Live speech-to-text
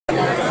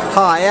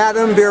Hi,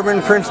 Adam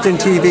Bierman, Princeton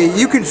TV.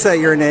 You can say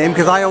your name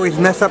because I always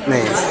mess up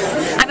names.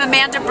 I'm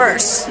Amanda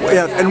Burse.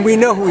 Yes, and we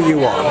know who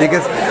you are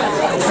because,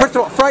 first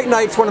of all, Fright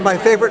Night's one of my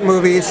favorite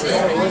movies.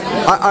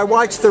 I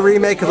watched the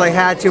remake because I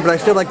had to, but I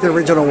still like the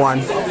original one.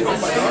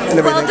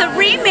 Well, the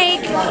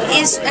remake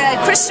is,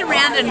 Chris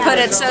Sarandon put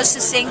it so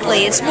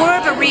succinctly, it's more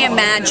of a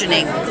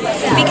reimagining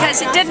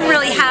because it didn't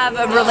really have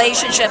a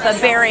relationship, a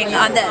bearing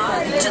on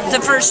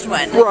the first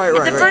one. Right.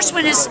 The first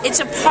one is, it's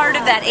a part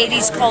of that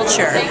 80s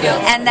culture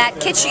and that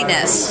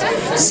kitschiness.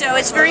 So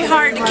it's very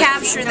hard to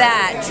capture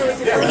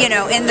that, you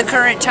know, in the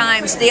current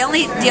times. The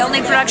only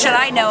production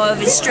I know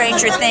of is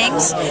Stranger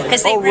Things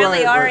because they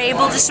really are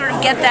able to sort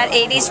of get that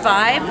 80s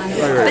vibe.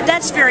 But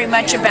that's very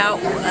much about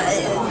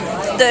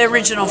the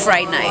original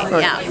Fright Night.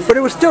 Yeah. But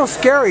it was still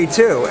scary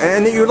too,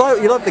 and you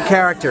love the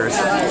characters.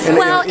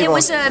 Well, it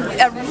was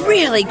a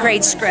really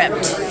great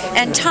script,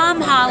 and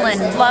Tom Holland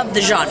loved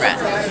the genre,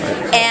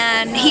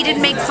 and he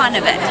didn't make fun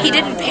of it. He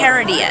didn't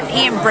parody it.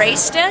 He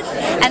embraced it,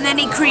 and then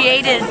he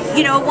created,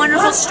 you know, a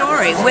wonderful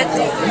story with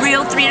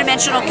real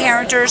three-dimensional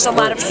characters, a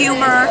lot of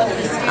humor,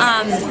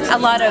 a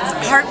lot of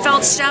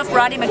heartfelt stuff.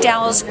 Roddy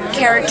McDowall's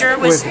character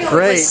was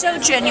so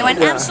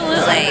genuine.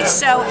 Absolutely.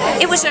 So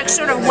it was a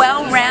sort of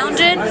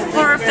well-rounded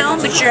horror film,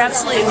 but you're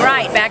absolutely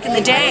right. Back in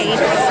the day,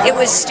 it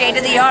was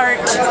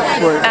state-of-the-art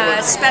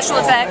special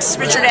effects,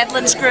 Richard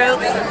Edlund's group,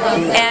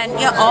 and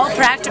you know, all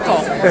practical.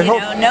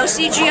 No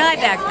CGI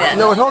back then.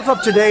 No, it holds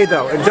up today,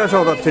 though. It does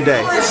hold up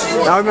today.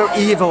 I remember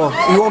Evil.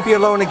 You Won't Be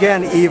Alone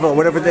Again, Evil,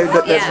 whatever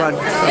that's on.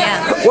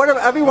 What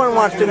everyone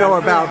wants to know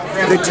about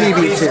the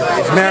TV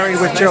series, Married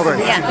with Children.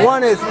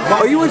 One is,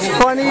 are you as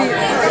funny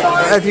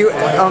as you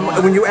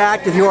when you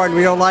act as you are in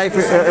real life?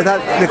 Is that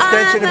an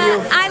extension of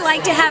you? I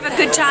like to have a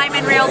good time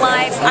in real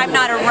life. I'm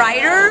not a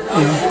writer,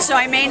 so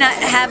I may not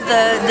have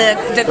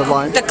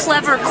the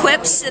clever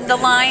quips and the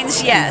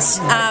lines. Yes,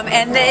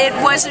 and it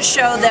was a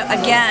show that,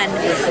 again,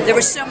 there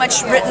was so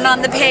much written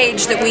on the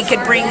page that we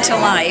could bring to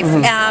life.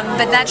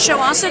 But that show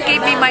also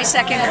gave me my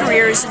second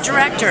career as a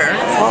director.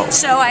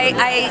 So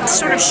I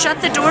sort of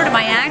shut the door to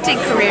my acting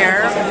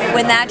career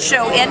when that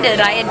show ended.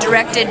 I had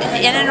directed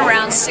in and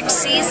around 6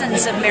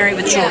 seasons of Married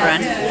with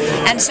Children,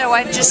 and so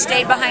I've just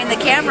stayed behind the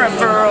camera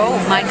for, oh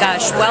my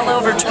gosh, well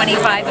over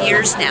 25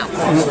 years now.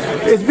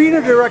 Is being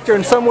a director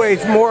in some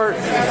ways more,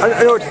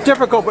 I know it's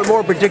difficult, but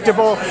more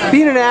predictable?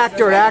 Being an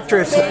actor or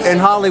actress in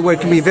Hollywood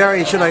can be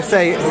very, should I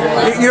say,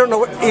 you don't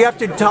know, you have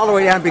to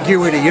tolerate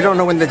ambiguity. You don't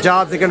know when the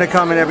jobs are going to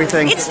come and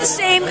everything. It's the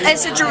same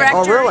as a director.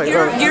 Oh, really?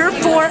 You're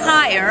for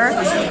hire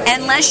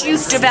unless you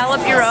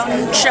develop your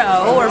own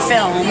show or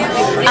film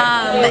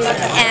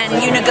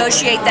and you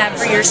negotiate that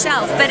for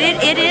yourself. But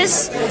it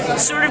is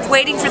sort of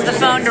waiting for the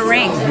phone to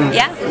ring.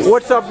 Yeah.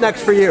 What's up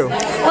next for you?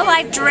 Well,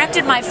 I've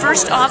directed my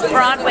first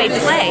off-Broadway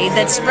play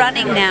that's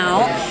running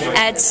now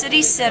at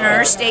City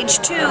Center, Stage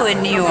 2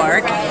 in New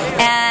York,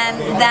 and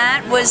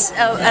that was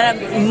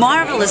a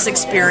marvelous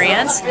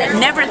experience.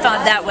 Never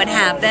thought that would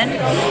happen,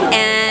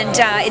 and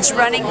it's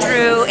running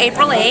through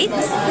April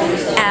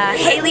 8th.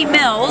 Haley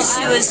Mills,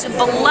 who is a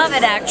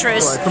beloved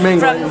actress from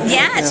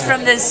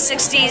the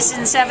 60s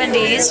and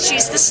 70s,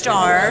 she's the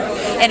star,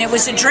 and it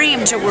was a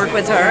dream to work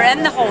with her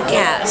and the whole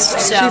cast.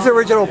 So she's the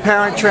original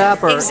Parent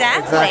Trap, or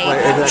exactly.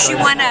 She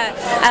won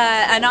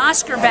an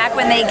Oscar back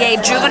when they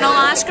gave juvenile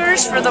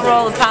Oscars for the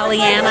role of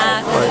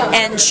Pollyanna,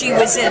 and she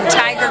was in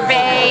Tiger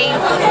Bay,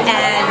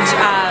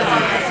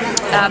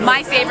 and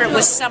my favorite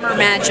was Summer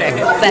Magic.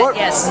 But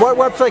what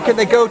website can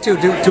they go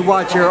to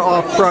watch your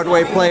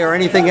off-Broadway play or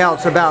anything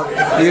else about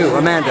you,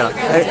 Amanda?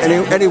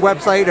 Any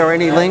website or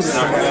any links?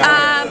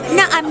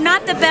 No, I'm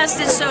not the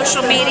best at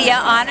social media,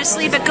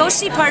 honestly, but go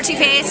see Party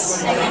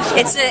Face.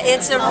 It's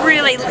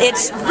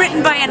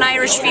written by an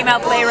Irish female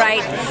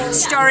playwright,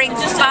 starring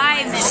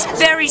 5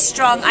 very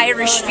strong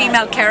Irish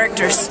female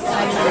characters,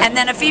 and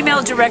then a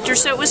female director.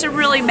 So it was a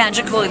really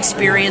magical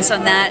experience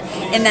in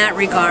that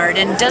regard,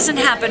 and doesn't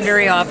happen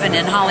very often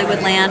in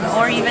Hollywoodland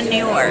or even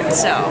New York.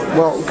 So.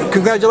 Well,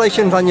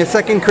 congratulations on your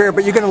second career,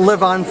 but you're going to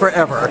live on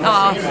forever.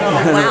 Oh,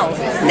 wow!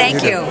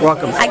 Thank you.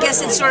 Welcome. I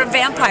guess it's sort of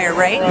vampire,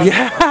 right?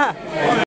 Yeah.